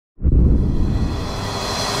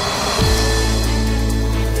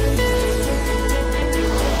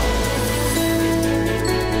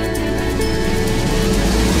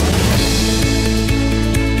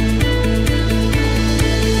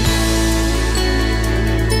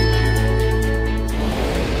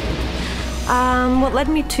What led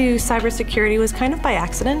me to cybersecurity was kind of by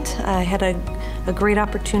accident. I had a great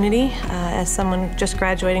opportunity as someone just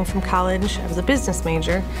graduating from college. I was a business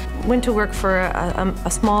major. Went to work for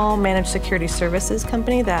a small managed security services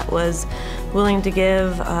company that was willing to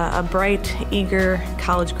give a bright, eager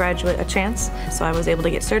college graduate a chance. So I was able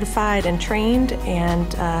to get certified and trained,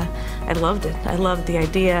 and I loved it. I loved the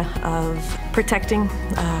idea of protecting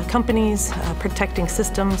companies, protecting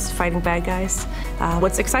systems, fighting bad guys.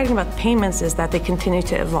 What's exciting about payments is that they continue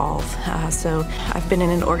to evolve. So I've been in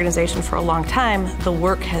an organization for a long time. The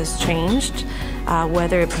work has changed,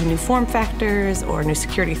 whether it be new form factors or new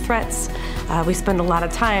security threats. We spend a lot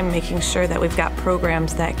of time making sure that we've got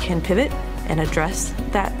programs that can pivot and address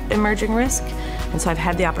that emerging risk. And so I've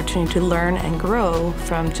had the opportunity to learn and grow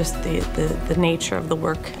from just the nature of the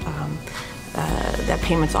work that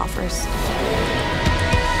payments offers.